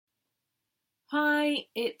Hi,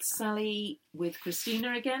 it's Sally with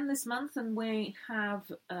Christina again this month, and we're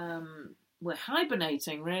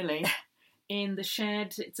hibernating really in the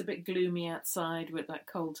shed. It's a bit gloomy outside with that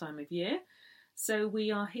cold time of year, so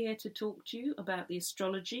we are here to talk to you about the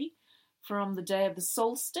astrology from the day of the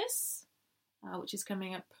solstice, which is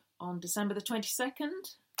coming up on December the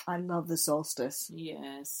 22nd. I love the solstice.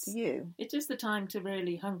 Yes. Do you? It is the time to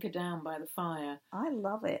really hunker down by the fire. I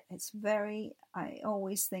love it. I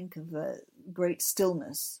always think of the great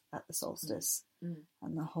stillness at the solstice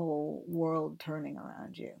and the whole world turning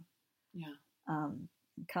around you. Yeah.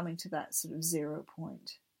 Coming to that sort of 0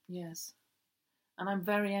 point. Yes. And I'm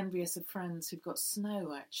very envious of friends who've got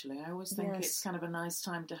snow, actually. I always think it's kind of a nice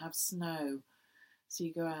time to have snow. So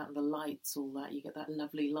you go out and the lights, all that, you get that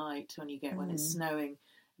lovely light when it's snowing.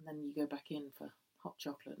 And then you go back in for hot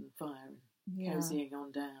chocolate and fire and cozying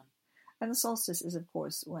on down. And the solstice is, of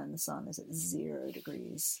course, when the sun is at 0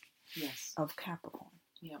 degrees of Capricorn.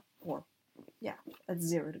 Yeah. At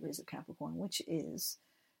 0 degrees of Capricorn, which is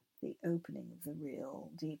the opening of the real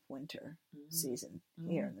deep winter season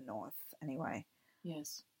here in the north, anyway.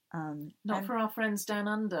 Yes. Not for our friends down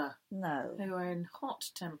under. No. Who are in hot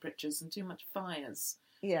temperatures and too much fires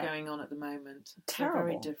going on at the moment.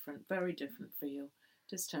 Terrible. Very different feel.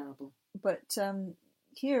 It is terrible. But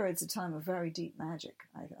here it's a time of very deep magic,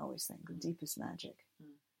 I always think. The deepest magic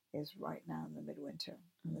is right now in the midwinter,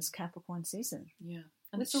 in this Capricorn season. Yeah.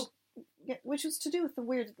 And which is to do with the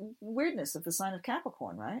weirdness of the sign of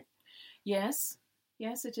Capricorn, right? Yes.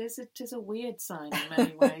 Yes, it is. It is a weird sign in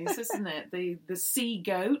many ways, isn't it? The sea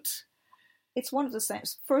goat. It's one of the same.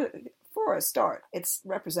 For a start, it's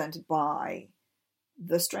represented by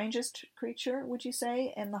the strangest creature, would you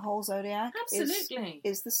say, in the whole zodiac? Absolutely.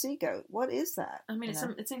 Is the sea goat. What is that? I mean,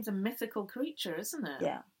 it seems a mythical creature, isn't it?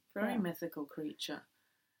 Yeah. Very mythical creature.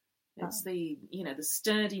 It's the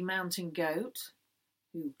sturdy mountain goat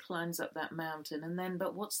who climbs up that mountain,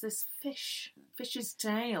 but what's this fish's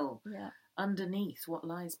tail underneath? What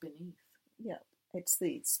lies beneath? Yeah, it's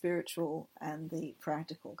the spiritual and the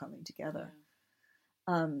practical coming together.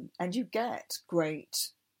 Yeah. And you get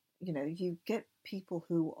you get people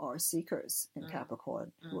who are seekers in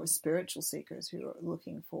Capricorn, who are spiritual seekers, who are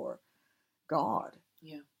looking for God.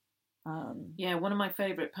 Yeah. One of my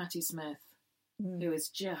favourite, Patti Smith, who is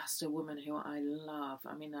just a woman who I love.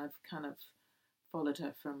 I mean, I've kind of followed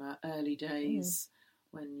her from her early days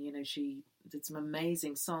when, she did some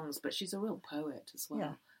amazing songs, but she's a real poet as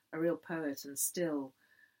well. A real poet, and still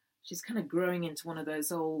she's kind of growing into one of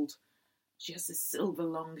those old... She has this silver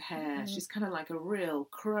long hair. She's kind of like a real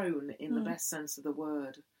crone in the best sense of the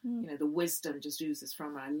word. The wisdom just oozes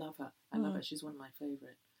from her. I love her. I love her. She's one of my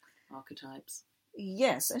favourite archetypes.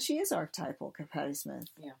 Yes, and she is archetypal, Patti Smith.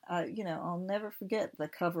 Yeah. I'll never forget the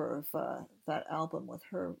cover of that album with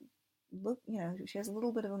her. Look, she has a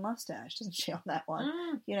little bit of a mustache, doesn't she, on that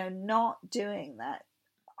one? Not doing that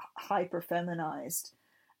hyper feminized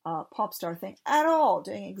pop star thing at all,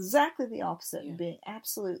 doing exactly the opposite and being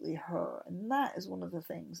absolutely her. And that is one of the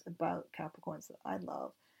things about Capricorns that I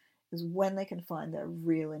love, is when they can find their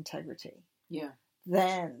real integrity. Yeah.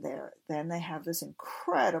 Then they have this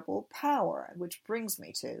incredible power, which brings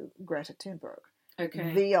me to Greta Thunberg.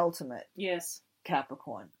 Okay. The ultimate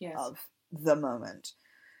Capricorn of the moment,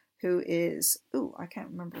 who is, I can't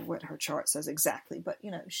remember what her chart says exactly, but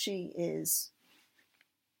she is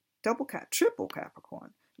triple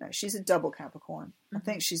Capricorn. No, she's a double Capricorn. I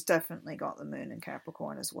think she's definitely got the moon in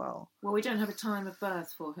Capricorn as well. Well, we don't have a time of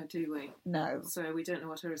birth for her, do we? No. So we don't know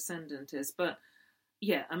what her ascendant is. But,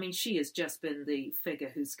 I mean, she has just been the figure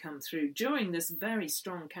who's come through during this very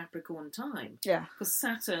strong Capricorn time. Yeah. Because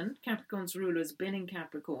Saturn, Capricorn's ruler, has been in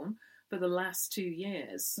Capricorn for the last 2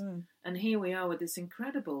 years. And here we are with this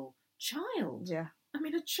incredible child. Yeah. I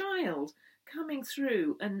mean, a child coming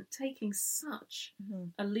through and taking such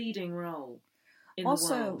a leading role.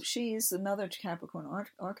 Also, she is another Capricorn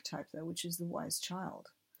archetype, though, which is the wise child.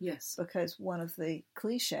 Yes. Because one of the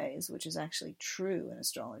cliches, which is actually true in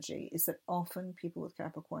astrology, is that often people with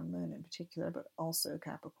Capricorn moon in particular, but also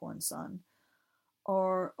Capricorn sun,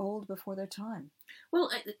 are old before their time.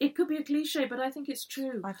 Well, it could be a cliche, but I think it's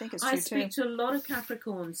true. I think it's true, I speak to a lot of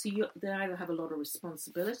Capricorns who they either have a lot of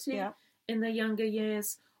responsibility in their younger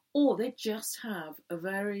years, or they just have a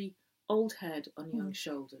very old head on young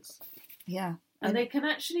shoulders. Yeah. And they can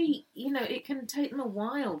actually, it can take them a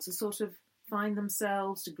while to sort of find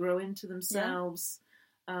themselves, to grow into themselves,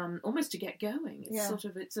 almost to get going.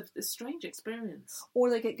 It's a strange experience. Or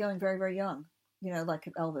they get going very, very young. Like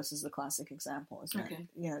Elvis is the classic example, isn't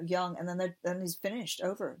it? Young, and then he's finished,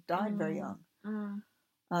 died very young.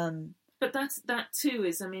 But that too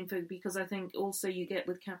is, because I think also you get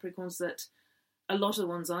with Capricorns that a lot of the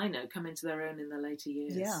ones I know come into their own in their later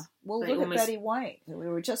years. Yeah. Well, look at Betty White, who we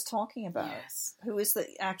were just talking about, who is the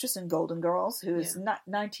actress in Golden Girls, who is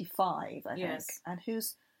 95, I think, and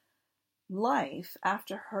whose life,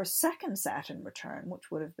 after her second Saturn return,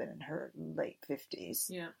 which would have been in her late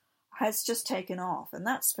 50s, has just taken off. And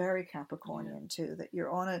that's very Capricornian, too, that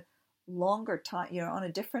you're on a longer time, you're on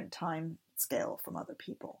a different time scale from other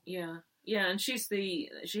people. Yeah. Yeah, and she has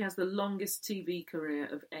the longest TV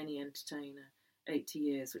career of any entertainer. 80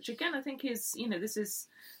 years, which again I think is,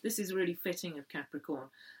 this is really fitting of Capricorn.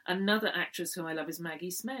 Another actress who I love is Maggie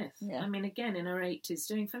Smith. I mean, again in her 80s,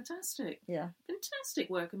 doing fantastic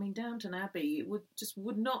work. I mean, Downton Abbey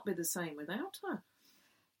would not be the same without her.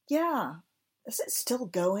 Yeah. Is it still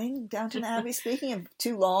going, Downton Abbey? Speaking of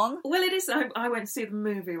too long? Well, it is. I went to see the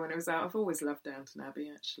movie when it was out. I've always loved Downton Abbey,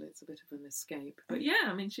 actually. It's a bit of an escape. But yeah,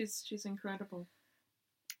 I mean, she's incredible.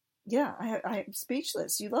 Yeah, I'm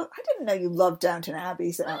speechless. I didn't know you loved Downton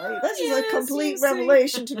Abbey, Sally. This is a complete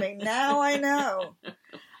revelation to me. Now I know.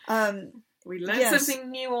 We learn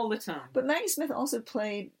something new all the time. But Maggie Smith also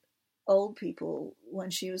played old people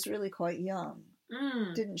when she was really quite young,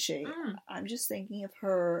 didn't she? I'm just thinking of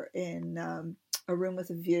her in A Room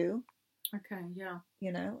with a View. Okay, yeah.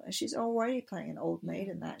 And she's already playing an old maid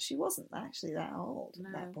in that. She wasn't actually that old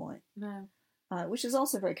at that point. No. Which is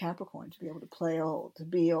also very Capricorn, to be able to play old, to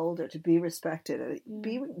be older, to be respected,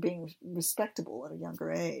 being respectable at a younger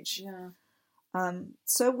age. Yeah.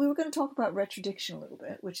 So we were going to talk about retrodiction a little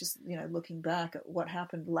bit, which is, looking back at what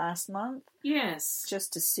happened last month. Yes.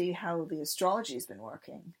 Just to see how the astrology has been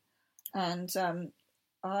working. And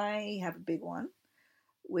I have a big one,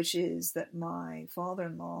 which is that my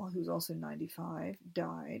father-in-law, who's also 95,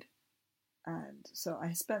 died. And so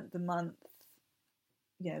I spent the month,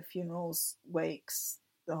 funerals, wakes,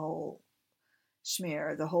 the whole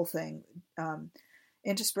schmear, the whole thing,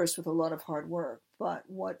 interspersed with a lot of hard work. But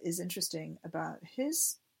what is interesting about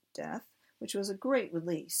his death, which was a great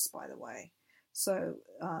release, by the way, so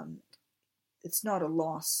it's not a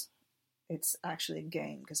loss, it's actually a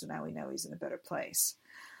gain, because now we know he's in a better place,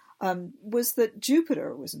 was that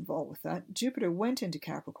Jupiter was involved with that. Jupiter went into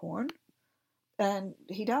Capricorn, and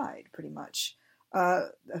he died, pretty much,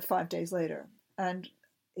 5 days later. And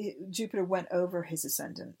Jupiter went over his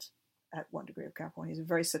ascendant at 1 degree of Capricorn. He's a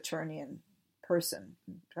very Saturnian person.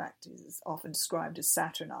 In fact, he's often described as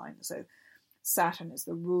Saturnine. So Saturn is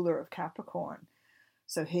the ruler of Capricorn.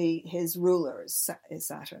 So his ruler is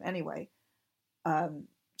Saturn. Anyway,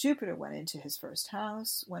 Jupiter went into his first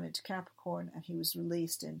house, went into Capricorn, and he was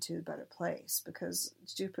released into a better place, because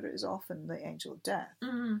Jupiter is often the angel of death.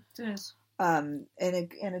 It is. In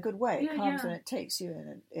a good way. It comes and it takes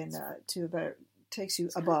you to a better. Takes you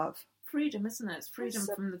above. Freedom, isn't it? It's freedom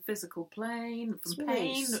from the physical plane, from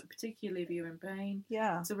pain, particularly if you're in pain.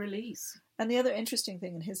 Yeah. It's a release. And the other interesting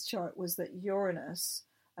thing in his chart was that Uranus,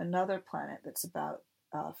 another planet that's about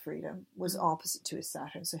freedom, was opposite to his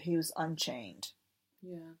Saturn, so he was unchained.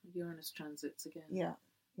 Yeah, Uranus transits again. Yeah.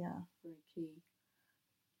 Very key.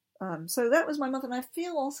 So that was my month, and I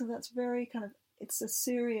feel also that's very kind of, it's a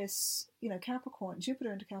serious, Capricorn,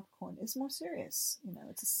 Jupiter into Capricorn is more serious.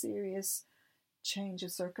 It's a serious change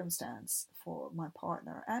of circumstance for my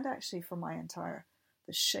partner, and actually for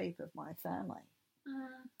the shape of my family.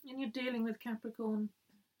 And you're dealing with Capricorn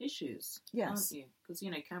issues, aren't you? Because,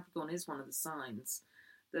 Capricorn is one of the signs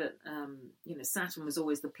that, Saturn was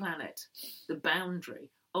always the planet, the boundary,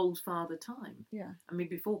 old father time. Yeah. I mean,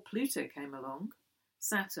 before Pluto came along,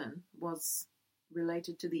 Saturn was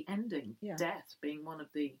related to the ending, death being one of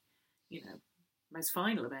the, most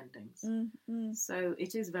final of endings. So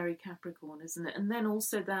it is very Capricorn, isn't it? And then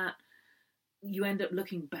also that you end up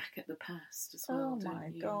looking back at the past as well. Oh my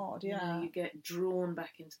God, yeah. You get drawn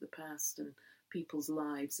back into the past and people's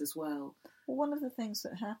lives as well. Well, one of the things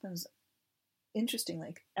that happens,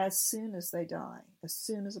 interestingly, as soon as they die, as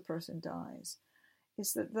soon as a person dies,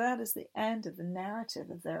 is that is the end of the narrative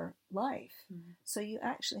of their life. So you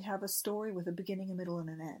actually have a story with a beginning, a middle, and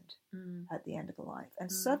an end at the end of the life.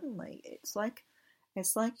 And suddenly it's like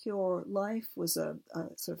your life was a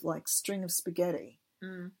sort of like string of spaghetti,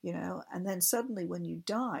 and then suddenly when you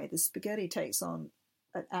die, the spaghetti takes on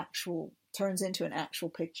turns into an actual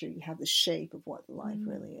picture. You have the shape of what the life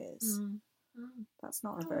really is. That's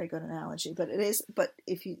not a very good analogy, but it is. But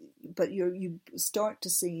you start to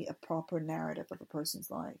see a proper narrative of a person's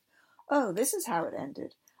life. Oh, this is how it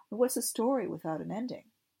ended. What's a story without an ending?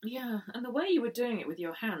 Yeah, and the way you were doing it with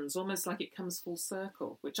your hands, almost like it comes full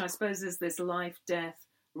circle, which I suppose is this life, death,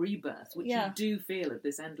 rebirth, which you do feel at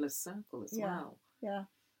this endless circle as well. Yeah.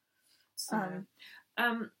 So,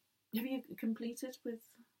 have you completed with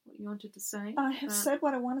what you wanted to say? I have said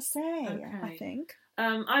what I want to say, okay. I think.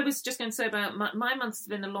 I was just going to say about my month's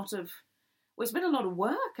been a lot of... Well, it's been a lot of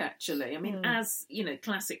work, actually. I mean, as,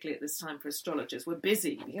 classically at this time for astrologers, we're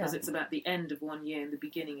busy because it's about the end of one year and the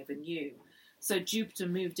beginning of a new. So Jupiter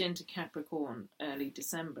moved into Capricorn early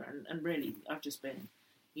December, and really I've just been,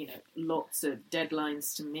 lots of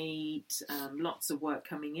deadlines to meet, lots of work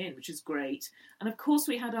coming in, which is great. And of course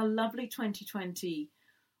we had our lovely 2020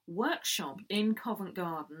 workshop in Covent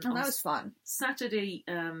Garden. Oh, that was fun. Saturday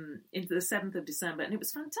into the 7th of December, and it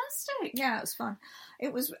was fantastic. Yeah, it was fun.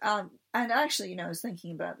 It was, and actually, I was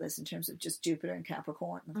thinking about this in terms of just Jupiter and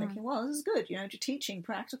Capricorn, and thinking, well, this is good, you're teaching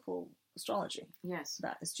practical astrology. Yes.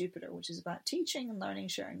 That is Jupiter, which is about teaching and learning,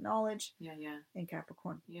 sharing knowledge. Yeah. In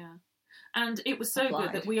Capricorn. Yeah. And it was so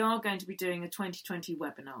good that we are going to be doing a 2020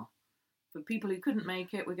 webinar. For people who couldn't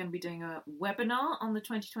make it, we're going to be doing a webinar on the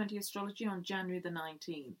 2020 astrology on January the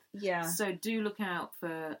 19th. Yeah. So do look out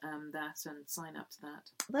for that and sign up to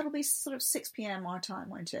that. That'll be sort of 6 p.m. our time,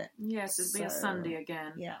 won't it? Yes, it'll be a Sunday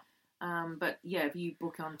again. Yeah. But yeah, if you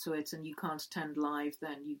book onto it and you can't attend live,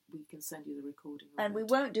 then we can send you the recording. And we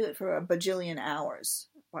won't do it for a bajillion hours,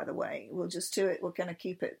 by the way. We'll just do it. We're going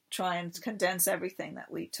to try and condense everything that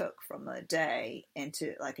we took from the day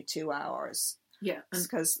into like a 2 hours. Yeah.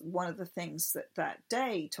 Because one of the things that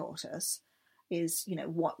day taught us is,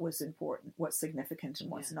 what was important, what's significant and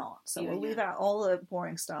what's not. So we'll leave out all the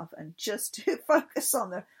boring stuff and just to focus on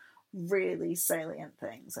the really salient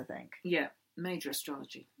things, I think. Yeah. Major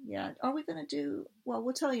astrology. Yeah. Are we going to do... Well,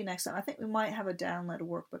 we'll tell you next time. I think we might have a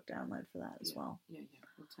workbook download for that as well. Yeah.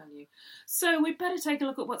 We'll tell you. So we'd better take a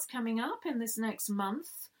look at what's coming up in this next month,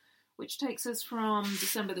 which takes us from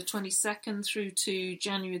December the 22nd through to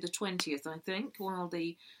January the 20th, I think, while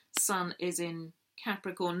the sun is in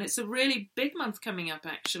Capricorn. It's a really big month coming up,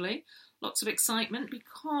 actually. Lots of excitement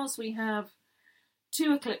because we have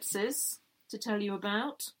 2 eclipses to tell you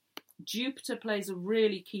about. Jupiter plays a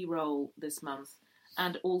really key role this month.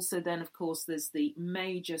 And also then, of course, there's the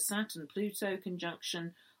major Saturn-Pluto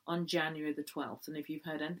conjunction on January the 12th. And if you've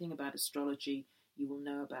heard anything about astrology, you will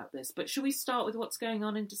know about this. But should we start with what's going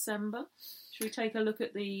on in December? Should we take a look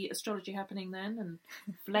at the astrology happening then and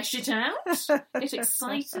flesh it out? Get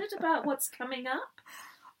excited about what's coming up?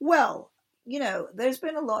 Well, there's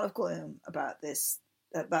been a lot of gloom about this,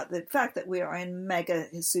 about the fact that we are in mega,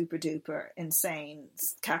 super duper, insane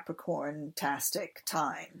Capricorn-tastic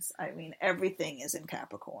times. I mean, everything is in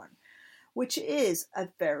Capricorn, which is a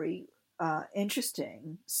very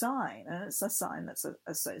interesting sign. And it's a sign that's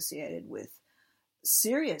associated with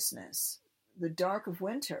seriousness, the dark of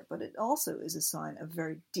winter, but it also is a sign of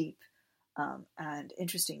very deep and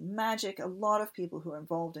interesting magic. A lot of people who are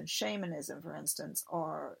involved in shamanism, for instance,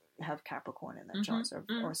 have Capricorn in their charts or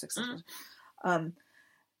successful. And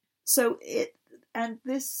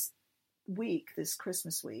this week, this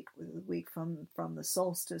Christmas week, the week from the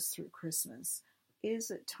solstice through Christmas,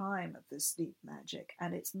 is a time of this deep magic,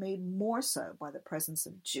 and it's made more so by the presence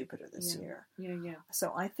of Jupiter this year. Yeah.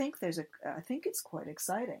 So I think I think it's quite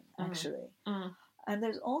exciting, actually. And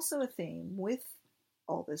there's also a theme with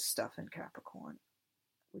all this stuff in Capricorn,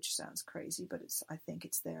 which sounds crazy, but I think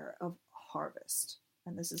it's there, of harvest.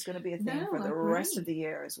 And this is going to be a theme for the rest of the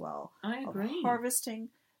year as well. I agree. Of harvesting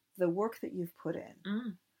the work that you've put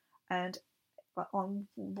in. And on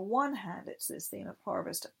the one hand, it's this theme of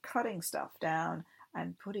harvest, of cutting stuff down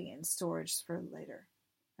and putting in storage for later,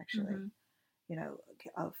 actually. I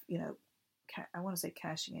want to say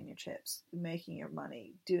cashing in your chips, making your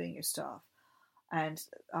money, doing your stuff, and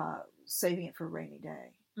saving it for a rainy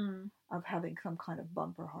day, of having some kind of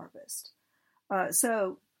bumper harvest.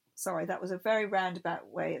 Sorry, that was a very roundabout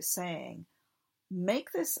way of saying,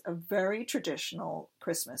 make this a very traditional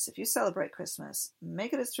Christmas. If you celebrate Christmas,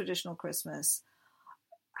 make it a traditional Christmas.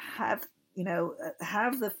 Have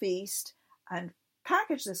the feast and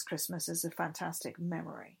package this Christmas as a fantastic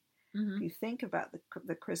memory. If you think about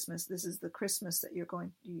the Christmas, this is the Christmas that you're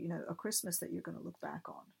going, a Christmas that you're going to look back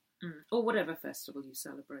on. Or whatever festival you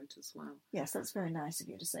celebrate as well. Yes, that's very nice of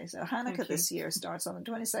you to say so. Hanukkah this year starts on the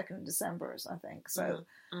 22nd of December, I think. So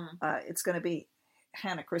it's going to be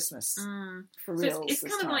Hannah Christmas for real. So it's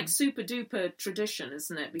kind of like super duper tradition,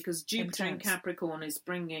 isn't it? Because Jupiter in Capricorn is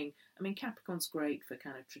bringing... I mean, Capricorn's great for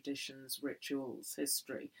kind of traditions, rituals,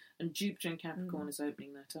 history. And Jupiter in Capricorn is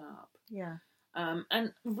opening that up. Yeah.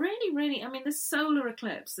 And really, really, I mean, there's a solar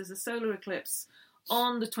eclipse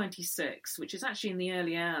on the 26th, which is actually in the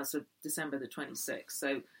early hours of December the 26th.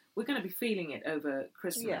 So we're going to be feeling it over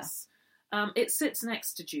Christmas. Yeah. It sits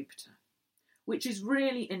next to Jupiter, which is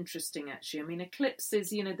really interesting, actually. I mean, eclipses,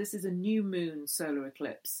 this is a new moon solar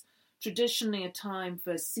eclipse. Traditionally a time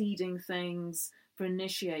for seeding things, for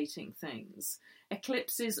initiating things.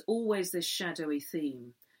 Eclipse is always this shadowy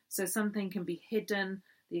theme. So something can be hidden.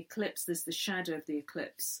 The eclipse, there's the shadow of the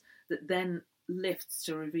eclipse that then lifts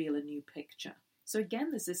to reveal a new picture. So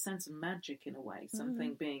again, there's this sense of magic in a way,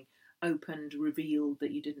 something being opened, revealed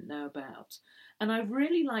that you didn't know about. And I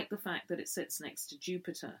really like the fact that it sits next to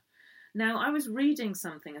Jupiter. Now, I was reading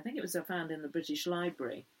something, I think it was found in the British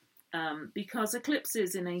Library, because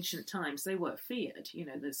eclipses in ancient times, they were feared. You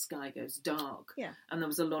know, the sky goes dark, and there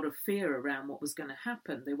was a lot of fear around what was going to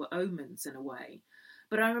happen. They were omens in a way.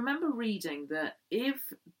 But I remember reading that if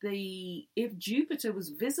Jupiter was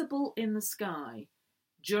visible in the sky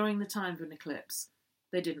during the time of an eclipse,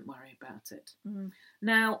 they didn't worry about it.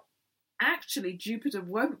 Now, actually, Jupiter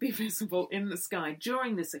won't be visible in the sky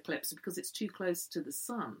during this eclipse because it's too close to the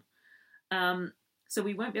sun. So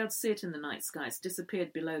we won't be able to see it in the night sky. It's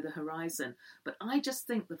disappeared below the horizon. But I just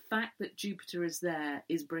think the fact that Jupiter is there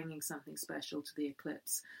is bringing something special to the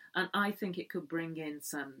eclipse. And I think it could bring in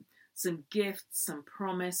some gifts, some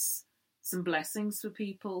promise, some blessings for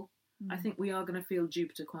people. I think we are going to feel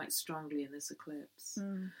Jupiter quite strongly in this eclipse.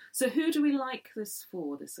 So who do we like this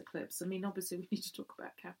for, this eclipse? I mean, obviously we need to talk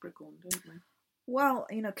about Capricorn, don't we? Well,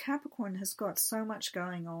 Capricorn has got so much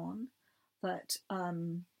going on that,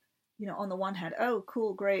 on the one hand, oh,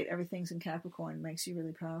 cool, great, everything's in Capricorn, makes you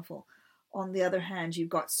really powerful. On the other hand, you've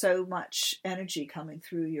got so much energy coming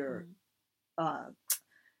through your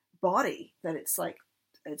body that it's like,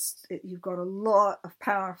 you've got a lot of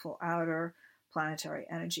powerful outer planetary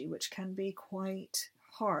energy, which can be quite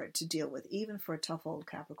hard to deal with, even for a tough old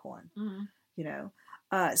Capricorn.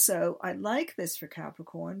 So I like this for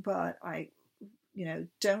Capricorn, but I,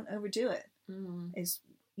 don't overdo it.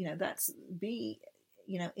 That's be,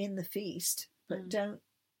 in the feast, but don't,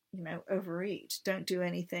 overeat. Don't do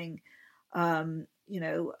anything, too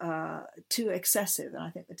excessive. And I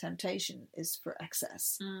think the temptation is for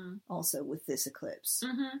excess also with this eclipse.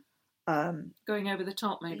 Going over the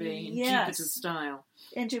top, maybe, in Jupiter style.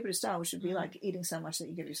 In Jupiter style, which would be like eating so much that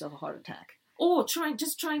you give yourself a heart attack. Or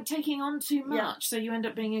taking on too much, so you end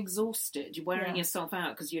up being exhausted. You're wearing yourself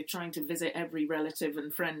out because you're trying to visit every relative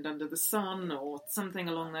and friend under the sun, or something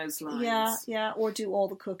along those lines. Or do all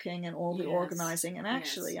the cooking and all the organising. And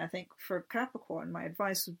actually, I think for Capricorn, my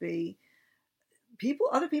advice would be,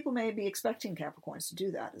 other people may be expecting Capricorns to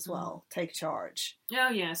do that as well. Take charge. Oh,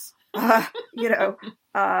 yes. And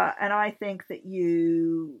I think that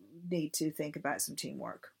you need to think about some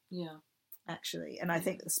teamwork. Yeah. Actually. And I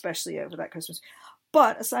think especially over that Christmas.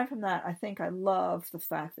 But aside from that, I think I love the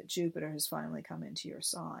fact that Jupiter has finally come into your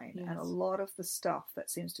sign. Yes. And a lot of the stuff that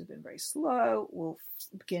seems to have been very slow will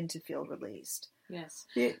begin to feel released. Yes.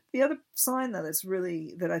 The other sign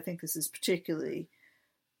that I think this is particularly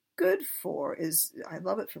good for is, I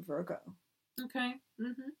love it for Virgo. Okay.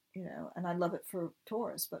 And I love it for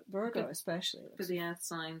Taurus, but Virgo especially. For the earth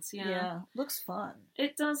signs, looks fun.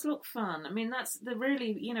 It does look fun. I mean, that's for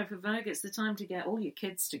Virgo, it's the time to get all your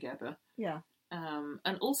kids together. Yeah.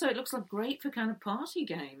 And also it looks like great for kind of party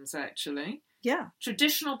games, actually. Yeah.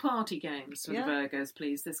 Traditional party games for the Virgos,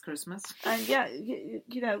 please, this Christmas. And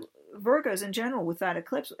Virgos in general with that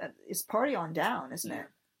eclipse, is party on down, isn't it?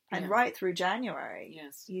 And right through January,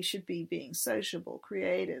 you should be being sociable,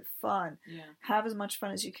 creative, fun. Yeah. Have as much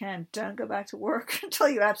fun as you can. Don't go back to work until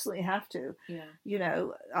you absolutely have to.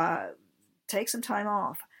 Yeah. Take some time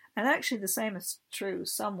off. And actually the same is true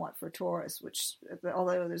somewhat for Taurus,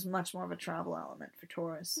 although there's much more of a travel element for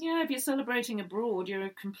Taurus. Yeah, if you're celebrating abroad, you're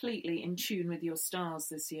completely in tune with your stars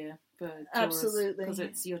this year for Taurus. Absolutely. Because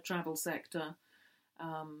it's your travel sector.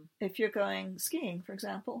 If you're going skiing, for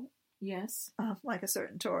example. Yes. Like a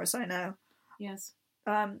certain Taurus, I know. Yes.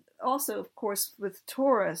 Also, of course, with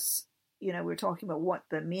Taurus, we're talking about what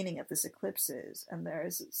the meaning of this eclipse is. And there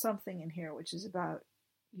is something in here which is about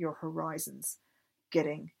your horizons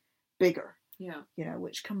getting bigger. Yeah.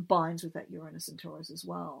 Which combines with that Uranus and Taurus as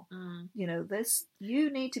well. You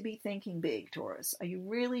need to be thinking big, Taurus. You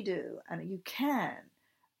really do. And you can.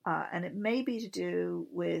 And it may be to do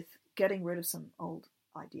with getting rid of some old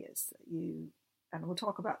ideas that and we'll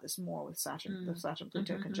talk about this more with Saturn, the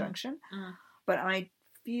Saturn-Pluto conjunction. But I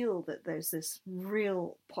feel that there's this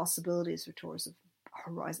real possibilities for Taurus of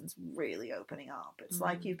horizons really opening up. It's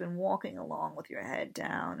like you've been walking along with your head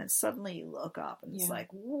down and suddenly you look up and it's like,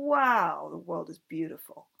 wow, the world is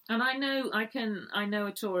beautiful. And I know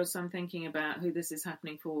a Taurus I'm thinking about who this is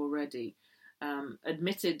happening for already.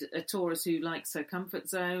 Admitted a Taurus who likes her comfort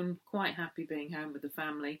zone, quite happy being home with the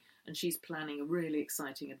family, and she's planning a really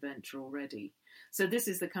exciting adventure already. So this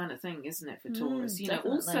is the kind of thing, isn't it, for Taurus?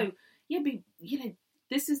 Also,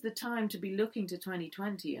 this is the time to be looking to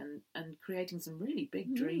 2020 and creating some really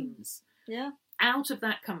big dreams. Yeah. out of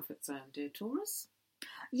that comfort zone, dear Taurus.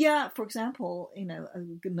 Yeah, for example,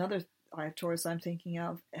 another Taurus I'm thinking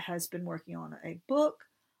of has been working on a book,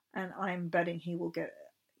 and I'm betting he will get,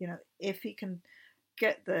 if he can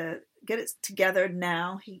get it together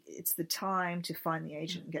now, it's the time to find the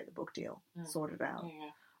agent and get the book deal sorted out.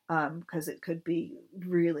 Because it could be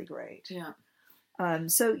really great. Yeah.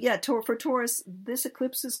 So for Taurus, this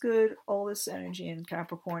eclipse is good. All this energy in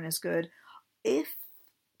Capricorn is good, if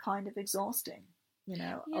kind of exhausting.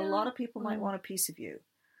 A lot of people might want a piece of you.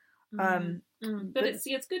 But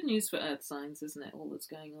it's good news for Earth signs, isn't it? All that's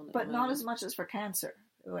going on. But not as much as for Cancer,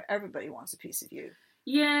 where everybody wants a piece of you.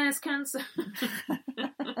 Yes, Cancer.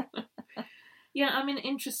 Yeah, I mean,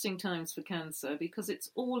 interesting times for Cancer because it's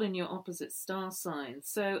all in your opposite star sign.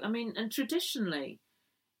 So, I mean, and traditionally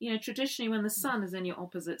when the sun is in your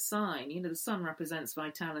opposite sign, the sun represents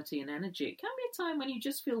vitality and energy. It can be a time when you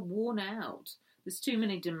just feel worn out. There's too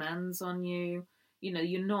many demands on you.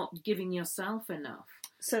 You're not giving yourself enough.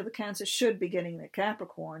 So the Cancer should be getting the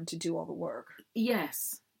Capricorn to do all the work.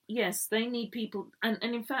 Yes, they need people. And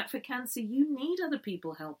in fact, for Cancer, you need other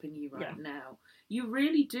people helping you right now. You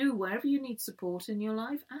really do. Wherever you need support in your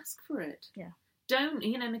life, ask for it. Yeah. Don't,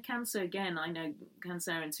 in the Cancer, again, I know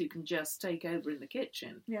Cancerians who can just take over in the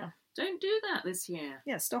kitchen. Yeah. Don't do that this year.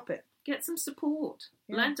 Yeah, stop it. Get some support.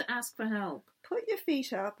 Yeah. Learn to ask for help. Put your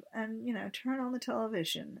feet up and, turn on the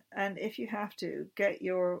television. And if you have to, get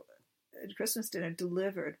your Christmas dinner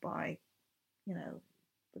delivered by, the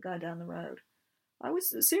guy down the road. I would,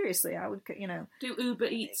 do Uber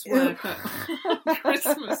Eats work at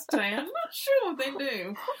Christmas Day? I'm not sure they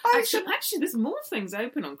do. Actually, there's more things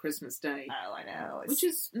open on Christmas Day. Oh, I know. Which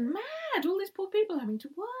is mad. All these poor people having to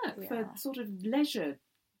work for sort of leisure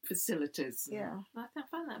facilities. Yeah. I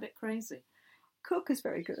find that a bit crazy. Cook is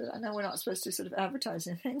very good. I know we're not supposed to sort of advertise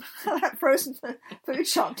anything. That frozen food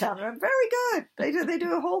shop down there, very good. They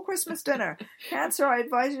do a whole Christmas dinner. Cancer, I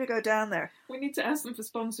advise you to go down there. We need to ask them for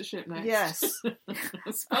sponsorship next. Yes.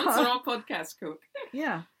 Sponsor our podcast, Cook.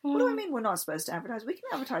 Yeah. What do I mean we're not supposed to advertise? We can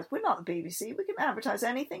advertise. We're not the BBC. We can advertise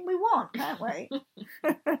anything we want, can't we?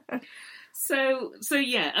 So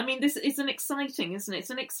yeah, I mean, this is an exciting, isn't it? It's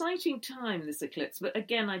an exciting time, this eclipse. But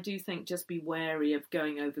again, I do think just be wary of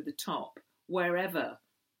going over the top wherever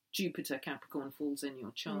Jupiter Capricorn falls in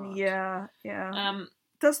your chart. Yeah.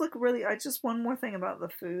 Does look really. Just one more thing about the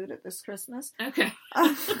food at this Christmas. Okay.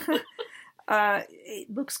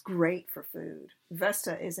 It looks great for food.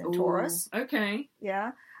 Vesta is in Taurus. Okay.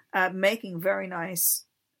 Yeah. Making very nice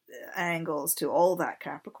angles to all that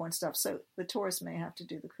Capricorn stuff. So the Taurus may have to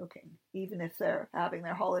do the cooking, even if they're having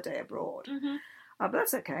their holiday abroad. Mm-hmm. But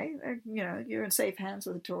that's okay. You're in safe hands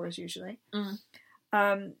with the Taurus usually.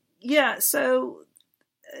 Mm. Yeah. So,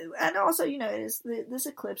 and also, this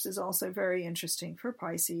eclipse is also very interesting for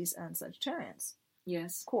Pisces and Sagittarians.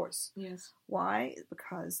 Yes. Of course. Yes. Why?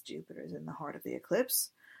 Because Jupiter is in the heart of the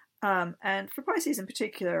eclipse. And for Pisces in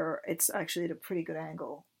particular, it's actually at a pretty good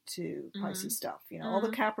angle to Pisces stuff. All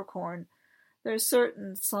the Capricorn, there's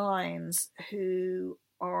certain signs who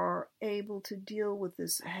are able to deal with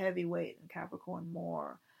this heavy weight in Capricorn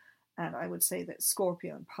more. And I would say that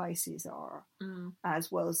Scorpio and Pisces are,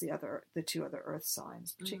 as well as the two other Earth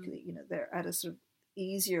signs, particularly, they're at a sort of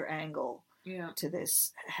easier angle to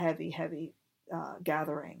this heavy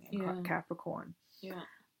gathering in Capricorn. Yeah.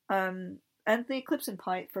 And the eclipse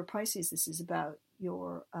for Pisces, this is about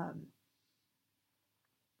your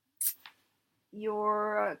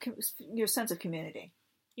sense of community.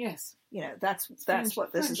 Yes. That's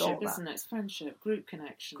what this is all about. Isn't it? It's friendship, group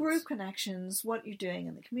connections. Group connections, what you're doing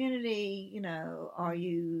in the community, are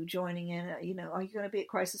you joining in, are you going to be at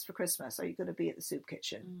Crisis for Christmas? Are you going to be at the soup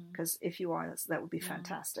kitchen? Because if you are, that would be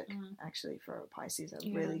fantastic, actually, for Pisces, a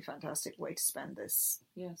really fantastic way to spend this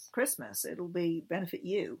Christmas. It'll benefit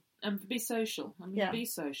you. And be social. Be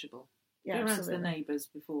sociable. Yeah, go around to the neighbours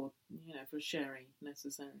before, for sherry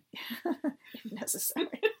necessary.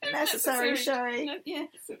 Necessary sherry. Yes,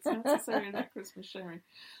 it's necessary, that Christmas sherry.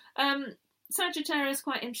 Sagittarius is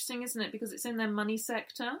quite interesting, isn't it? Because it's in their money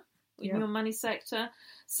sector, in your money sector.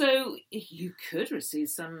 So you could receive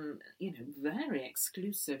some, very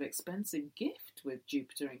exclusive, expensive gift with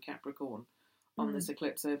Jupiter in Capricorn on this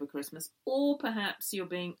eclipse over Christmas. Or perhaps you're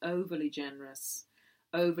being overly generous,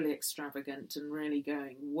 overly extravagant, and really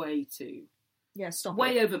going way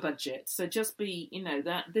over budget. So just be,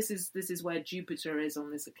 that this is where Jupiter is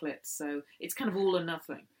on this eclipse. So it's kind of all or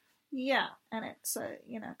nothing. Yeah, and it's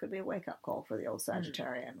could be a wake up call for the old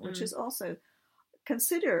Sagittarian, which is also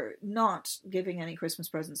consider not giving any Christmas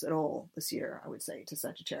presents at all this year. I would say to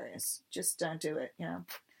Sagittarius, just don't do it.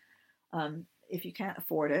 If you can't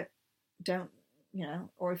afford it, don't.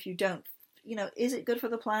 Or if you don't is it good for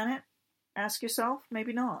the planet? Ask yourself.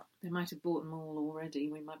 Maybe not. They might have bought them all already.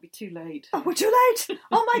 We might be too late. Oh, we're too late.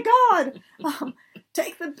 Oh my God.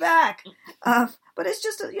 Take them back. But it's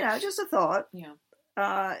just just a thought.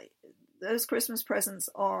 Yeah. Those Christmas presents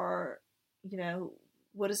are,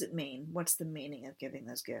 what does it mean? What's the meaning of giving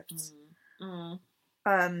those gifts?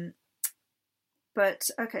 But,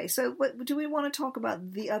 okay, so do we want to talk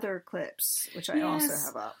about the other clips, which I also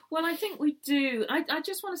have up? Well, I think we do. I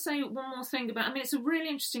just want to say one more thing about, it's a really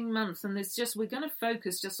interesting month, and we're going to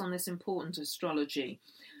focus just on this important astrology.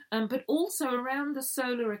 But also around the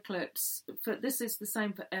solar eclipse, this is the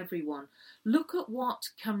same for everyone. Look at what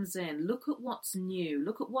comes in. Look at what's new.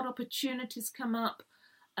 Look at what opportunities come up.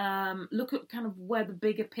 Look at kind of where the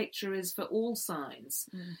bigger picture is for all signs.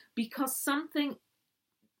 Because something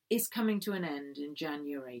is coming to an end in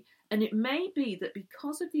January. And it may be that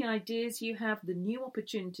because of the ideas you have, the new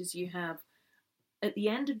opportunities you have, at the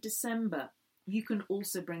end of December, you can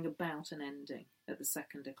also bring about an ending at the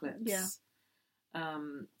second eclipse. Yeah.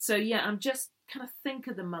 I'm just kind of think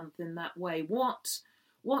of the month in that way. What's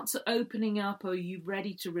opening up, or are you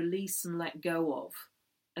ready to release and let go of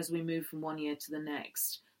as we move from one year to the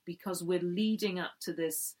next? Because we're leading up to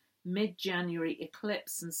this mid-January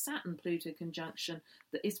eclipse and Saturn-Pluto conjunction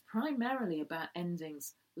that is primarily about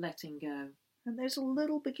endings, letting go. And there's a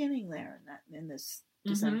little beginning there in this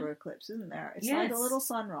December eclipse, isn't there? It's like a little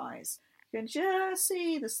sunrise. You can just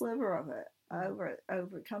see the sliver of it over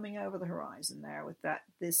coming over the horizon there with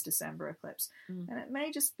this December eclipse. And it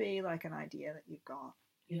may just be like an idea that you've got,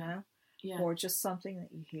 or just something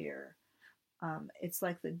that you hear. It's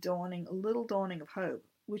like the little dawning of hope,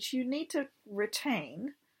 which you need to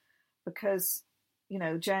retain. Because,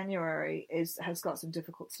 January has got some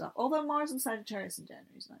difficult stuff. Although Mars and Sagittarius in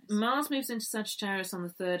January is nice. Mars moves into Sagittarius on the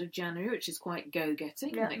 3rd of January, which is quite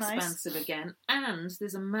go-getting and expansive again. And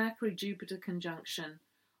there's a Mercury-Jupiter conjunction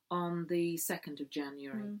on the 2nd of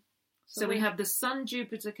January. So we have the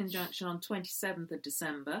Sun-Jupiter conjunction on 27th of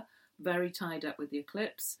December, very tied up with the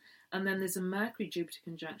eclipse. And then there's a Mercury-Jupiter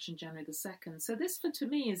conjunction January the 2nd. So this, to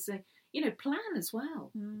me, is a plan as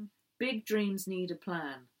well. Big dreams need a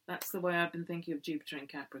plan. That's the way I've been thinking of Jupiter in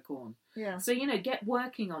Capricorn. Yeah. So, get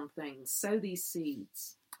working on things. Sow these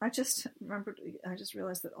seeds. I just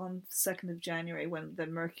realised that on the 2nd of January, when the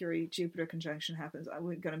Mercury-Jupiter conjunction happens, I'm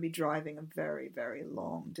going to be driving a very, very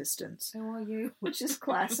long distance. How are you? Which is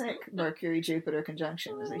classic Mercury-Jupiter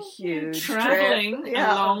conjunction. It's a huge travelling trip.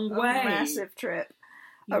 A long way. A massive trip.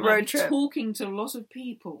 A road trip. Talking to a lot of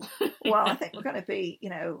people. Well, I think we're going to be,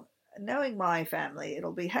 knowing my family,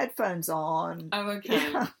 it'll be headphones on. Oh,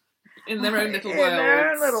 okay. In their own little worlds. In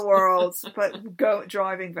their own little worlds, but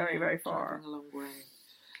driving very, very far. Driving a long way.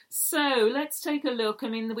 So, let's take a look.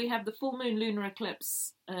 We have the full moon lunar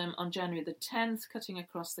eclipse on January the 10th, cutting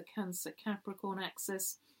across the Cancer-Capricorn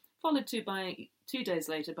axis, followed 2 days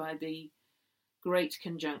later by the Great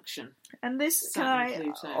Conjunction. And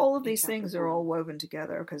all of these things are all woven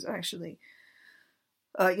together, because actually...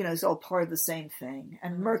 it's all part of the same thing.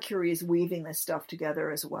 And Mercury is weaving this stuff together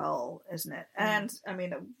as well, isn't it? And,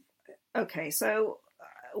 okay, so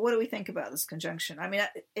what do we think about this conjunction?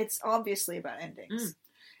 It's obviously about endings.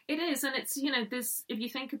 It is, and it's, if you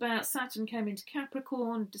think about Saturn came into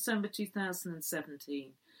Capricorn December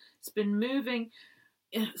 2017. It's been moving,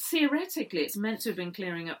 theoretically, it's meant to have been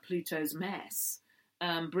clearing up Pluto's mess.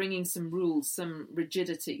 Bringing some rules, some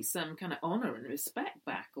rigidity, some kind of honour and respect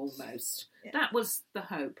back, almost. Yeah. That was the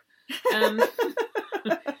hope.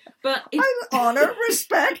 But honour,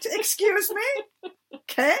 respect, excuse me?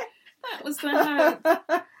 Okay. That was the hope.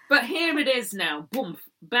 But here it is now. Boom,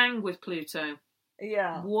 bang with Pluto.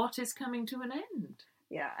 Yeah. What is coming to an end?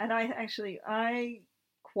 Yeah, and I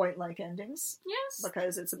quite like endings. Yes.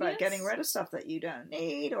 Because it's about getting rid of stuff that you don't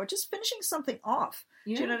need, or just finishing something off.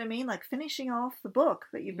 Yeah. Do you know what I mean? Like finishing off the book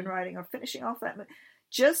that you've been writing, or finishing off that.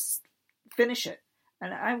 Just finish it.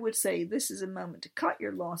 And I would say this is a moment to cut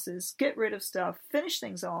your losses, get rid of stuff, finish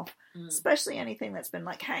things off, especially anything that's been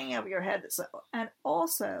like hanging over your head. And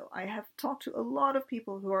also, I have talked to a lot of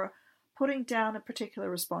people who are putting down a particular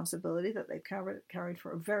responsibility that they've carried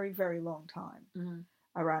for a very, very long time.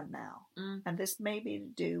 Around now. And this may be to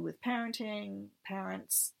do with parenting,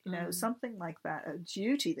 parents, something like that, a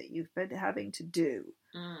duty that you've been having to do.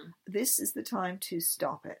 This is the time to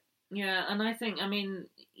stop it. Yeah, and I think,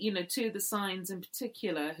 two of the signs in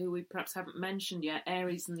particular who we perhaps haven't mentioned yet,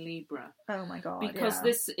 Aries and Libra. Oh my God, Because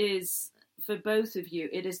this is, for both of you,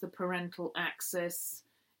 it is the parental axis,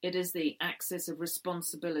 it is the axis of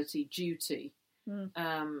responsibility, duty.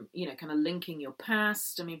 Kind of linking your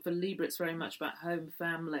past. For Libra, it's very much about home,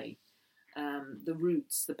 family, the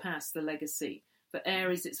roots, the past, the legacy. For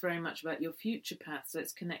Aries, it's very much about your future path, so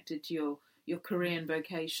it's connected to your career and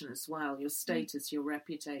vocation as well, your status, your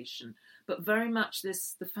reputation, but very much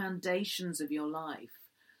the foundations of your life.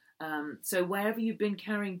 So wherever you've been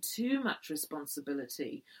carrying too much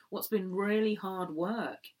responsibility, what's been really hard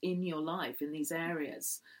work in your life in these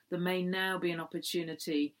areas, there may now be an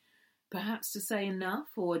opportunity perhaps to say enough,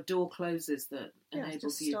 or a door closes that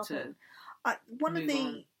enables you to one of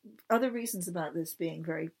the other reasons about this being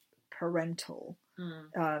very parental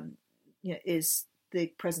is the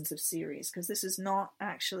presence of Ceres, because this is not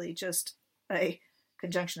actually just a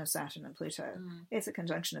conjunction of Saturn and Pluto. It's a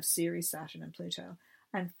conjunction of Ceres, Saturn, and Pluto.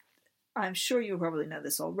 And I'm sure you probably know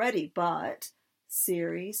this already, but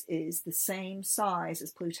Ceres is the same size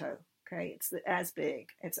as Pluto. Okay, it's as big,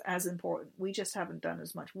 it's as important. We just haven't done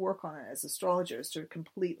as much work on it as astrologers to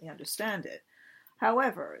completely understand it.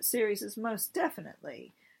 However, Ceres is most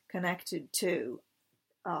definitely connected to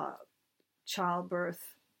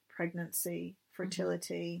childbirth, pregnancy,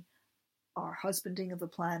 fertility, our husbanding of the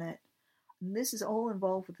planet. And this is all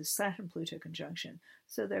involved with the Saturn-Pluto conjunction.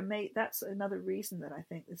 So that's another reason that I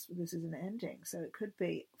think this is an ending. So it could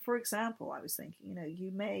be, for example, I was thinking,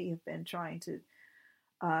 you may have been trying to,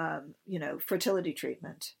 fertility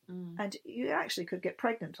treatment, and you actually could get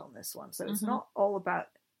pregnant on this one. So it's not all about,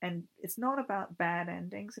 and it's not about bad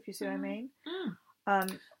endings, if you see what I mean.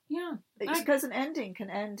 It's because an ending can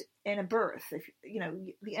end in a birth. If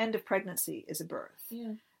the end of pregnancy is a birth.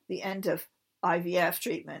 Yeah. The end of IVF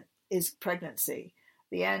treatment is pregnancy.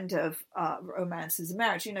 The end of romance is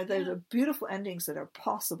marriage. Those are beautiful endings that are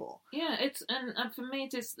possible. Yeah, and for me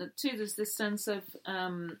it is too. There's this sense of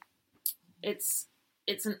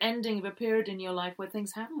it's an ending of a period in your life where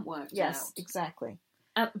things haven't worked out. Yes, exactly.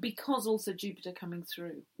 Because also Jupiter coming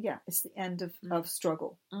through. Yeah, it's the end of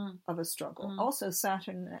struggle, of a struggle. Also,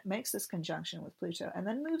 Saturn makes this conjunction with Pluto and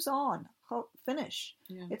then moves on. Finish.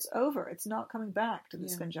 Yeah. It's over. It's not coming back to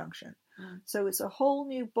this conjunction. So it's a whole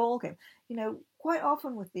new ballgame. Quite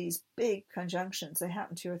often with these big conjunctions, they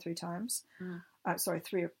happen 2 or 3 times.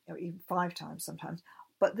 3 or even 5 times sometimes.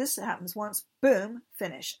 But this happens once, boom,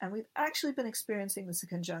 finish. And we've actually been experiencing this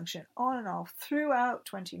conjunction on and off throughout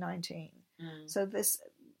 2019. So it's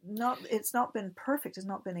not been perfect, it's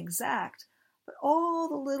not been exact, but all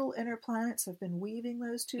the little inner planets have been weaving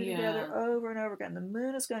those two together over and over again. The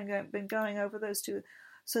moon has been going over those two.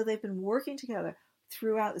 So they've been working together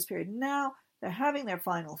throughout this period. Now they're having their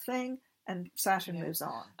final thing, and Saturn moves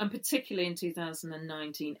on. And particularly in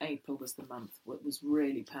 2019, April was the month that was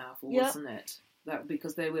really powerful, wasn't it? That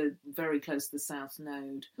because they were very close to the South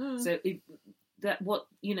Node. So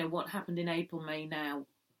what happened in April may now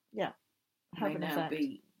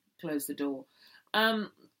close the door.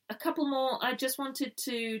 A couple more. I just wanted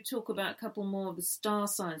to talk about a couple more of the star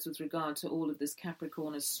signs with regard to all of this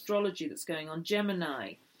Capricorn astrology that's going on.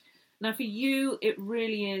 Gemini. Now, for you, it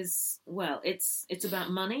really is. Well, it's about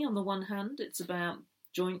money on the one hand. It's about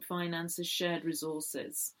joint finances, shared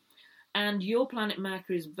resources, and your planet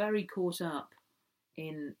Mercury is very caught up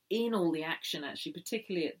in all the action, actually,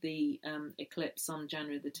 particularly at the eclipse on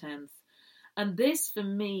January the 10th. And this, for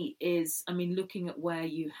me, is, looking at where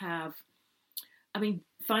you have,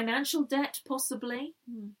 financial debt, possibly,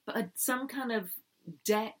 but some kind of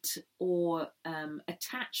debt or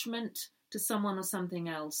attachment to someone or something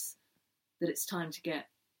else that it's time to get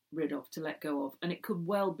rid of, to let go of. And it could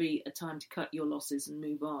well be a time to cut your losses and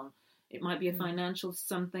move on. It might be a financial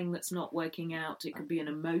something that's not working out. It could be an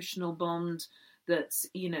emotional bond that's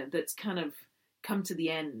kind of come to the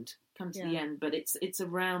end, but it's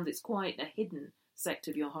around, it's quite a hidden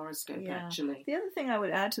sector of your horoscope, actually. The other thing I would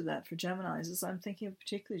add to that for Geminis is I'm thinking of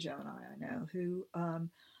particularly Gemini I know who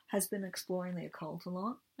has been exploring the occult a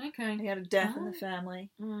lot. Okay. He had a death in the family,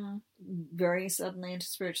 very suddenly into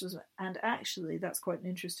spiritualism, and actually that's quite an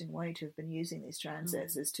interesting way to have been using these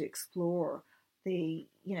transits is to explore the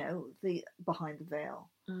behind the veil.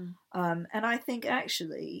 And I think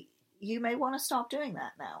actually you may want to stop doing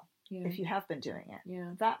that now. Yeah. If you have been doing it.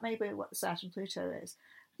 Yeah. That may be what Saturn-Pluto is.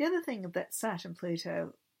 The other thing that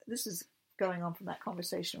Saturn-Pluto, this is going on from that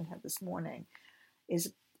conversation we had this morning,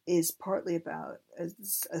 is partly about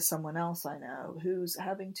someone else I know who's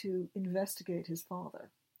having to investigate his father.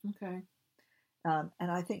 Okay. And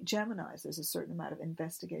I think Geminis, there's a certain amount of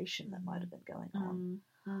investigation that might have been going on.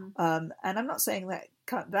 And I'm not saying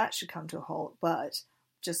that should come to a halt, but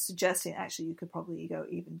just suggesting actually you could probably go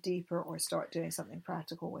even deeper or start doing something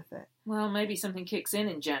practical with it. Well, maybe something kicks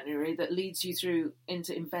in January that leads you through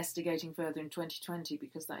into investigating further in 2020,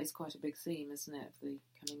 because that is quite a big theme, isn't it, for the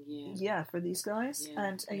coming year? Yeah, for these guys. Yeah.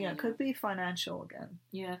 And it could be financial again.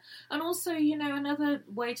 Yeah. And also, another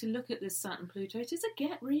way to look at this Saturn-Pluto, it is a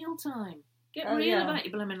get real time. Get real about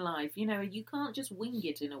your blooming life. You know, you can't just wing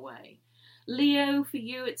it in a way. Leo, for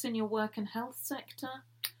you, it's in your work and health sector.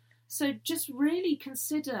 So just really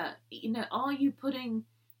consider, you know, are you carrying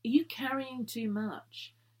too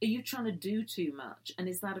much? Are you trying to do too much? And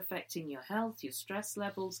is that affecting your health, your stress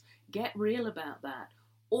levels? Get real about that.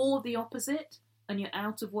 Or the opposite, and you're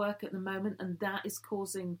out of work at the moment and that is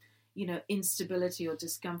causing, you know, instability or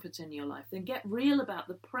discomfort in your life. Then get real about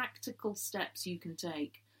the practical steps you can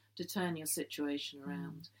take to turn your situation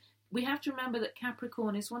around. We have to remember that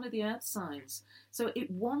Capricorn is one of the earth signs. So it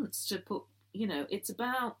wants to put, you know, it's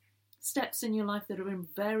about steps in your life that are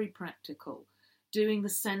very practical, doing the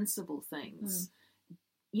sensible things,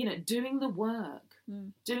 you know, doing the work,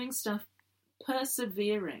 doing stuff,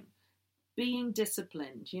 persevering, being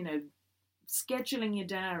disciplined, you know, scheduling your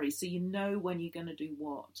diary so you know when you're going to do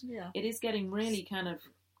what. Yeah. It is getting really kind of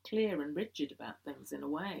clear and rigid about things in a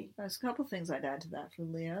way. There's a couple of things I'd add to that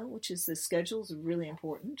from Leo, which is the schedules are really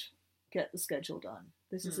important. Get the schedule done.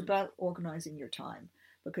 This is about organizing your time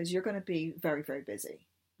because you're going to be very, very busy.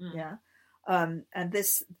 Yeah. And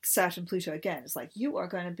this Saturn Pluto, again, is like you are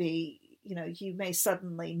going to be, you know, you may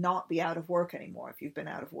suddenly not be out of work anymore if you've been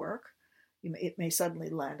out of work. It may suddenly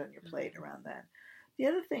land on your plate around then. The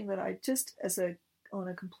other thing that I just, on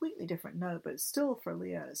a completely different note, but still for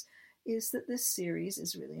Leos, is that this series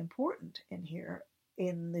is really important in here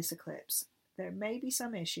in this eclipse. There may be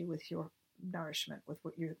some issue with your nourishment,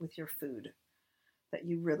 with your food, that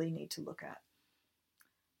you really need to look at.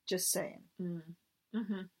 Just saying.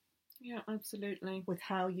 Yeah, absolutely. With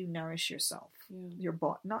how you nourish yourself, your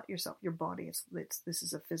not yourself, your body. This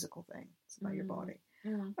is a physical thing. It's about your body.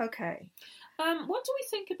 Okay. What do we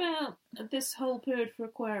think about this whole period for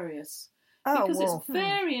Aquarius? Because it's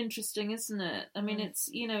very interesting, isn't it? I mean, it's,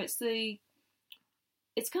 you know, it's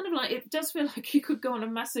kind of like, it does feel like you could go on a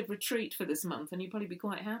massive retreat for this month and you'd probably be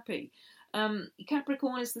quite happy.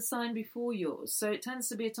 Capricorn is the sign before yours, so it tends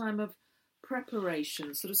to be a time of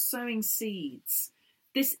preparation, sort of sowing seeds.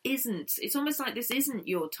 It's almost like this isn't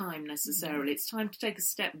your time necessarily. It's time to take a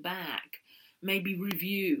step back, maybe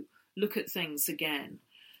review, look at things again.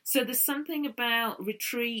 So there's something about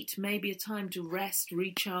retreat, maybe a time to rest,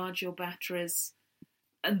 recharge your batteries,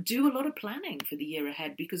 and do a lot of planning for the year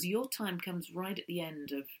ahead because your time comes right at the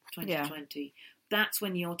end of 2020. Yeah. That's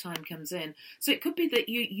when your time comes in. So it could be that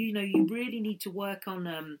you really need to work on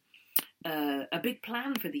a big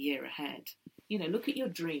plan for the year ahead. You know, look at your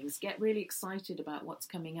dreams, get really excited about what's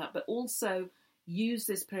coming up, but also use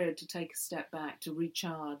this period to take a step back, to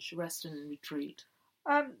recharge, rest and retreat.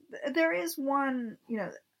 There is one, you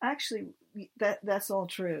know, actually that's all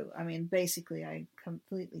true. I mean, basically, I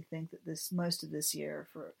completely think that most of this year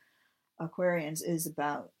for Aquarians is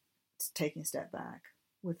about taking a step back,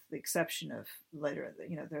 with the exception of later,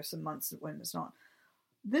 you know, there's some months when it's not.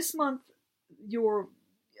 This month, your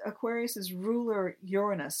Aquarius's ruler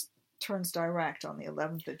Uranus turns direct on the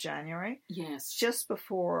 11th of January. Yes. Just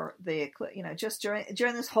before the eclipse, you know, just during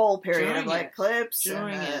this whole period of like eclipse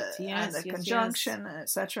and the conjunction,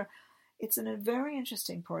 etc. It's in a very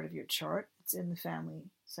interesting part of your chart. It's in the family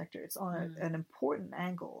sector. It's on an important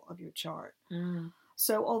angle of your chart.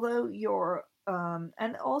 So although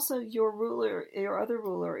and also your other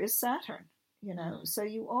ruler is Saturn, you know, so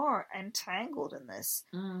you are entangled in this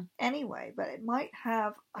anyway, but it might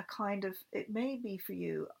have it may be for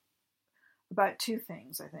you about two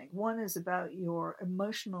things, I think. One is about your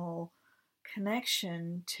emotional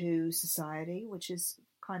connection to society, which is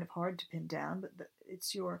kind of hard to pin down, but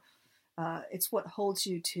it's what holds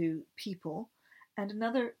you to people. And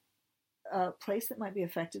another place that might be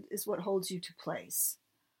affected is what holds you to place.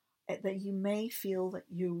 That you may feel that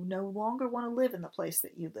you no longer want to live in the place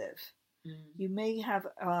that you live. You may have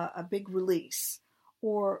a big release.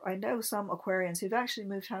 Or I know some Aquarians who've actually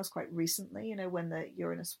moved house quite recently, you know, when the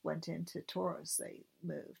Uranus went into Taurus, they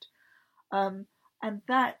moved. And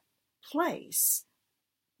that place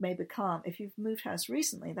may become, if you've moved house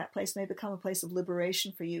recently, that place may become a place of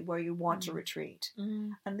liberation for you where you want to retreat.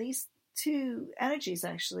 And these two energies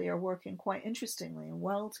actually are working quite interestingly and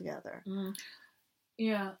well together.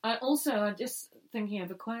 Yeah. I'm just thinking of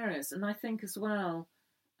Aquarius, and I think as well,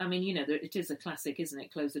 I mean, you know, it is a classic, isn't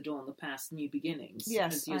it? Close the door on the past, new beginnings,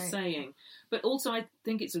 as you're saying. But also I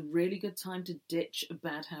think it's a really good time to ditch a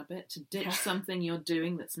bad habit, to ditch something you're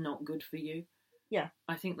doing that's not good for you. Yeah.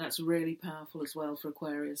 I think that's really powerful as well for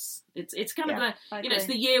Aquarius. It's kind of like, you know, it's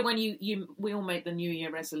the year when we all make the New Year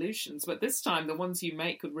resolutions, but this time the ones you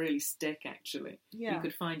make could really stick, actually. Yeah. You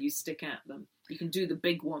could find you stick at them. You can do the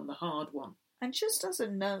big one, the hard one. And just as a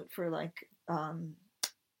note for like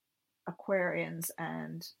Aquarians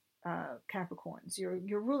and Capricorns,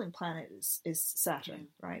 your ruling planet is Saturn,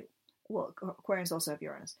 right? well, Aquarians also have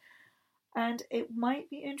Uranus. And it might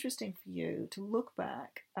be interesting for you to look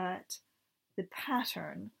back at the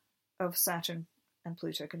pattern of Saturn and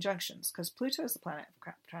Pluto conjunctions, because Pluto is the planet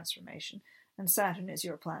of transformation, and Saturn is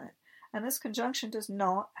your planet. And this conjunction does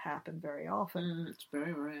not happen very often. It's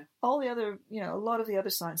very rare. All the other, a lot of the other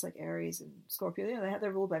signs like Aries and Scorpio,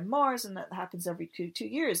 they're ruled by Mars, and that happens every 2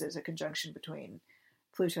 years. There's a conjunction between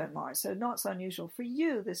Pluto and Mars. So not so unusual. For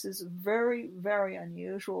you, this is a very, very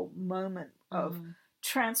unusual moment of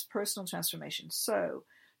transpersonal transformation. So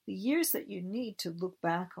the years that you need to look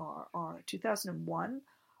back are 2001,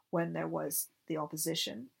 when there was the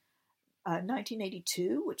opposition,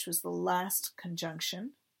 1982, which was the last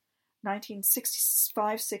conjunction,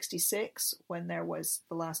 1965-66, when there was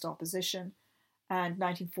the last opposition, and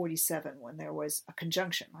 1947, when there was a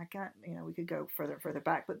conjunction. I can't, we could go further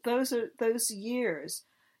back, but those years,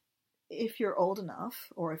 if you're old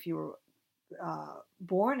enough, or if you were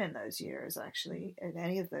born in those years, actually, in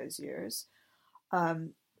any of those years,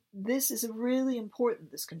 this is really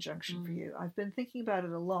important, this conjunction for you. I've been thinking about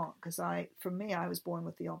it a lot, because for me, I was born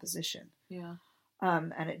with the opposition. Yeah.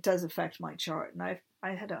 And it does affect my chart. And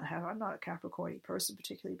I'm not a Capricorn person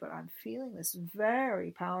particularly, but I'm feeling this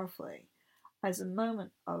very powerfully as a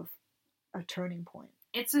moment of a turning point.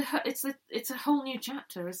 It's a whole new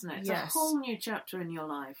chapter, isn't it? It's a whole new chapter in your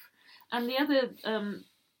life. And the other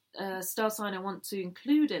star sign I want to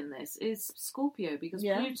include in this is Scorpio, because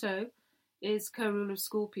Pluto is co-ruler of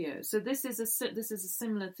Scorpio. So this is a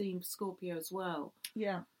similar theme for Scorpio as well.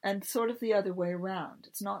 Yeah, and sort of the other way around.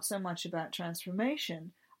 It's not so much about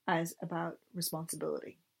transformation as about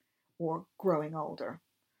responsibility, or growing older,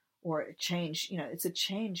 or a change. It's a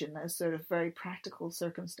change in those sort of very practical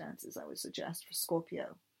circumstances, I would suggest, for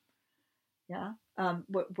Scorpio. Yeah.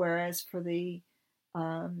 Whereas for the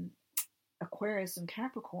Aquarius and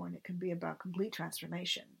Capricorn, it can be about complete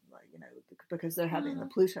transformation, because they're having the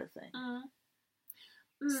Pluto thing.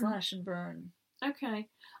 Slash and burn. Okay.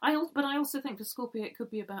 I also think for Scorpio it could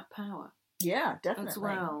be about power. Yeah, definitely. As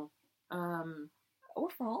well. Or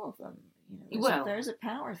for all of them. There's a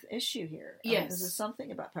power issue here. Yes. There's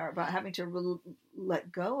something about power, about having to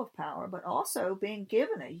let go of power, but also being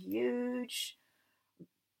given a huge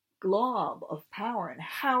glob of power, and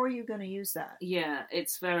how are you going to use that? Yeah,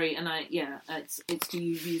 it's very, it's do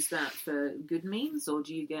you use that for good means, or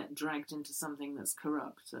do you get dragged into something that's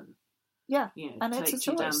corrupt and and takes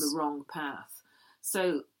you down the wrong path?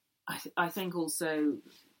 So I think also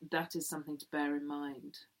that is something to bear in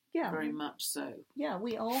mind. Yeah, very much so. Yeah,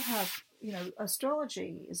 we all have,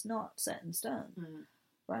 astrology is not set in stone.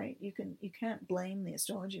 Right? You can't blame the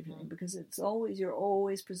astrology thing, because you're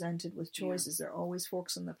always presented with choices. There are always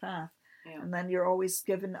forks in the path, and then you're always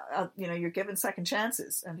given you're given second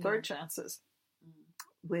chances and third chances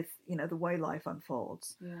with the way life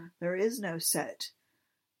unfolds. There is no set.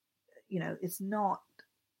 It's not.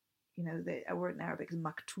 The word in Arabic is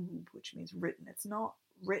maktub, which means written. It's not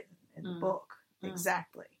written in the book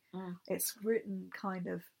exactly. It's written kind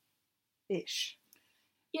of ish.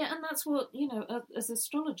 Yeah, and that's what, as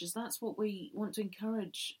astrologers, that's what we want to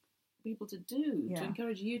encourage people to do, to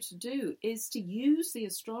encourage you to do, is to use the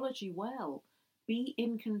astrology well. Be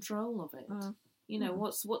in control of it.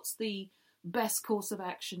 What's the best course of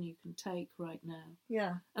action you can take right now?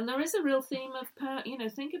 Yeah. And there is a real theme of power.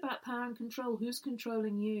 Think about power and control. Who's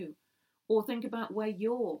controlling you? Or think about where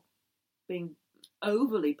you're being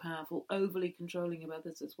overly powerful, overly controlling of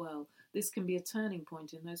others as well. This can be a turning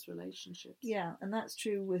point in those relationships. Yeah, and that's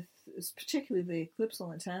true with particularly the eclipse on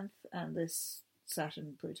the 10th and this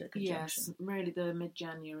Saturn-Pluto conjunction. Yes, really the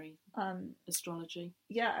mid-January astrology.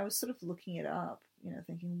 Yeah, I was sort of looking it up,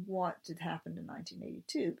 thinking what did happen in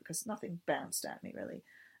 1982, because nothing bounced at me really.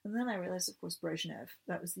 And then I realized, of course, Brezhnev,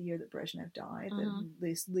 that was the year that Brezhnev died,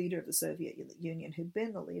 this leader of the Soviet Union, who'd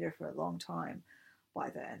been the leader for a long time by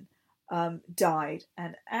then, died,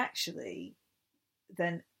 and actually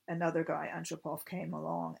then another guy, Andropov, came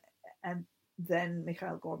along, and then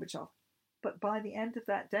Mikhail Gorbachev. But by the end of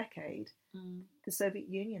that decade, the Soviet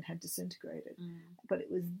Union had disintegrated. But it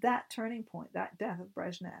was that turning point, that death of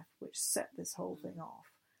Brezhnev, which set this whole thing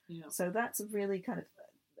off. Yeah. So that's a really kind of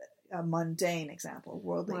a mundane example, a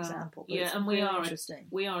worldly example. But and we are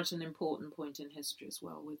at an important point in history as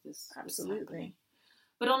well with this. Absolutely.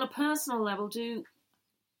 But on a personal level,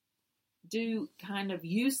 do kind of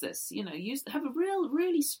use this, have a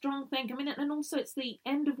really strong think. I mean, and also it's the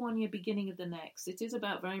end of one year, beginning of the next. It is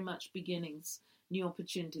about very much beginnings, new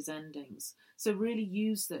opportunities, endings. So really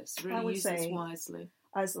use this, this wisely.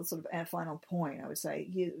 As a sort of a final point, I would say,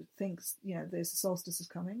 there's a solstice is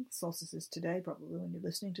coming. Solstice is today, probably when you're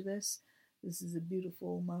listening to this. This is a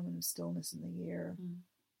beautiful moment of stillness in the year.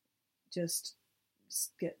 just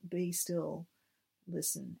be still,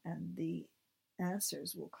 listen, and the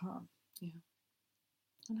answers will come. Yeah.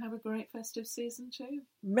 And have a great festive season too.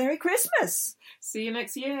 Merry Christmas! See you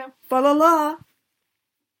next year. Fa la la!